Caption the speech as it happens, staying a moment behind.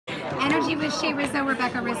Energy with Shay Rizzo,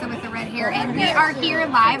 Rebecca Rizzo with the red hair, and we are here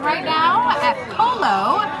live right now at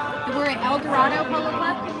Polo. We're at El Dorado Polo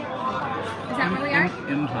Club. Is that where we are?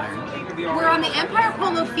 Empire. We're on the Empire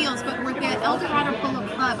Polo Fields, but we're at El Dorado Polo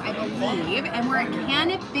Club, I believe, and we're at what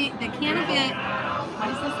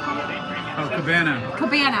is this called? Oh, Cabana.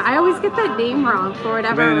 Cabana. I always get that name wrong for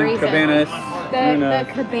whatever reason. Cabanas. The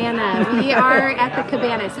Cabana. We are at the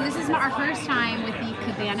Cabana. So this is our first time with the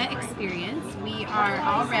Cabana experience. We are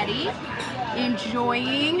already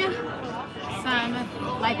enjoying some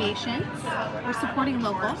libations. We're supporting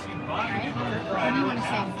local. Right? What do you want to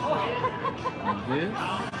say? This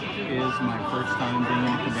is my first time being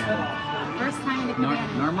in Cabana. First time in the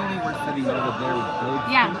Cabana. Normally we're sitting over there with those.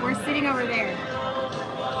 Yeah, we're sitting over there.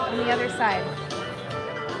 On the other side.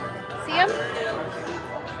 See him?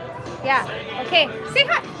 Yeah. Okay. Say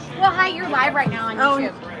hi. Well, hi. You're live right now on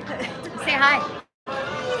YouTube. Say hi.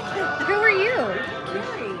 Who are you?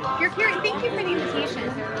 Carrie. You're Carrie. Thank you for the invitation.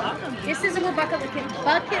 You're welcome. This is a bucket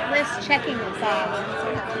list checking this off.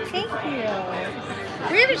 Thank you.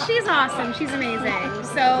 She's awesome. She's amazing.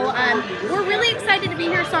 So we're really excited to be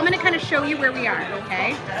here. So I'm going to kind of show you where we are.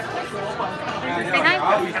 Okay. Say hi.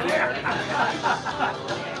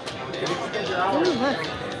 Oh, look.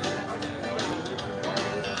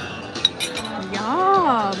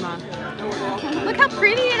 Yum. Look how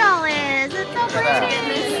pretty it all is. It's so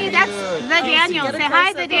pretty. That's the Daniel. Say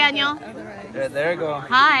hi, the Daniel. Yeah, there you go.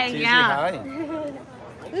 Hi, Easy, yeah. Hi.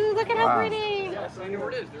 Ooh, look at how pretty.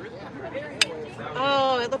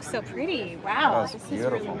 Oh, it looks so pretty. Wow, That's this is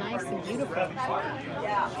really nice and beautiful.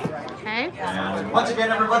 Okay. And once again,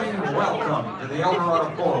 everybody, welcome to the El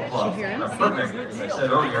Dorado Polo Club. Perfect, as I said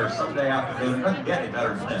earlier, Sunday afternoon. Doesn't get any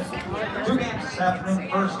better than this. 2 games this afternoon.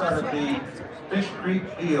 First out of the Fish Creek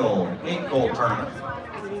Field 8-goal tournament.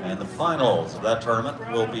 And the finals of that tournament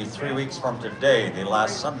will be 3 weeks from today, the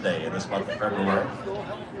last Sunday in this month of February.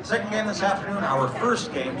 Second game this afternoon, our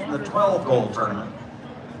first game from the 12-goal tournament.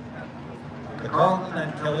 The Carlton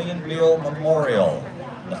and Colleen Beal Memorial.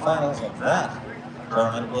 The finals of that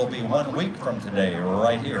tournament will be 1 week from today,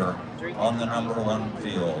 right here on the #1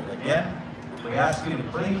 field. Again, we ask you to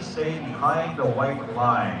please stay behind the white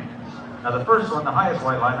lines. Now the first one, the highest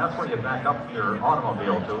white line, that's where you back up your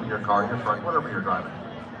automobile to, your car, your truck, whatever you're driving.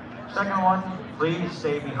 Second one, please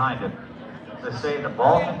stay behind it. They say the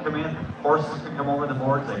ball can come in, horses can come over the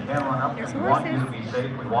boards, they can run up. We want you to be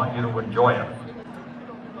safe, we want you to enjoy it.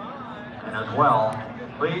 And as well,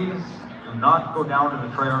 please do not go down to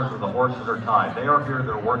the trailers where the horses are tied. They are here,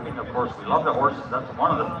 they're working. Of course, we love the horses. That's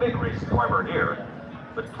one of the big reasons why we're here.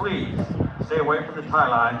 But please, stay away from the tie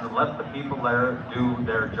lines and let the people there do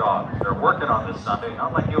their job. They're working on this Sunday,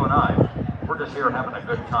 not like you and I. We're just here having a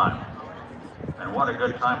good time. And what a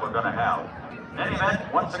good time we're going to have. In any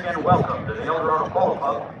event, once again, welcome to the El Dorado Polo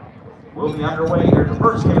Club. We'll be underway here. The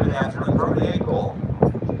first game of the afternoon from the 8-goal.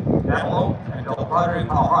 Gamble and El Padre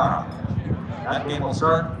Palmara. That game will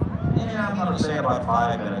start, I'm going to say about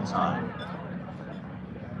 5 minutes time.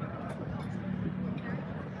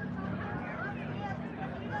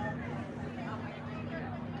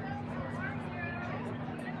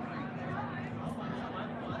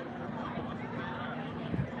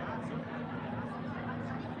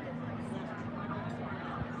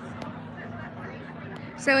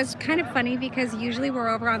 So it's kind of funny because usually we're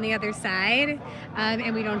over on the other side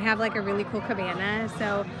and we don't have like a really cool cabana.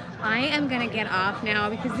 So I am gonna get off now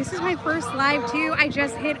because this is my first live too. I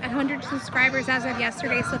just hit 100 subscribers as of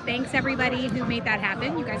yesterday. So thanks everybody who made that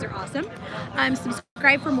happen. You guys are awesome.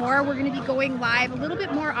 Subscribe for more. We're gonna be going live a little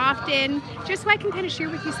bit more often just so I can kind of share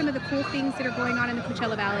with you some of the cool things that are going on in the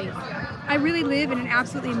Coachella Valley. I really live in an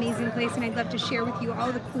absolutely amazing place and I'd love to share with you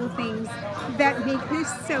all the cool things that make this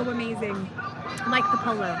so amazing. Like the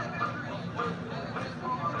Polo.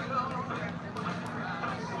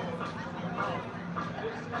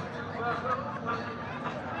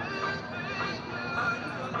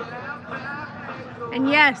 And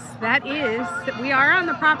yes, we are on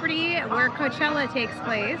the property where Coachella takes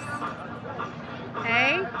place.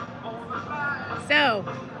 Okay? So,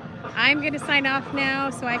 I'm going to sign off now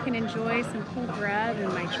so I can enjoy some cool grub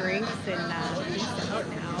and my drinks and peace out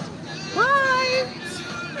now. Bye!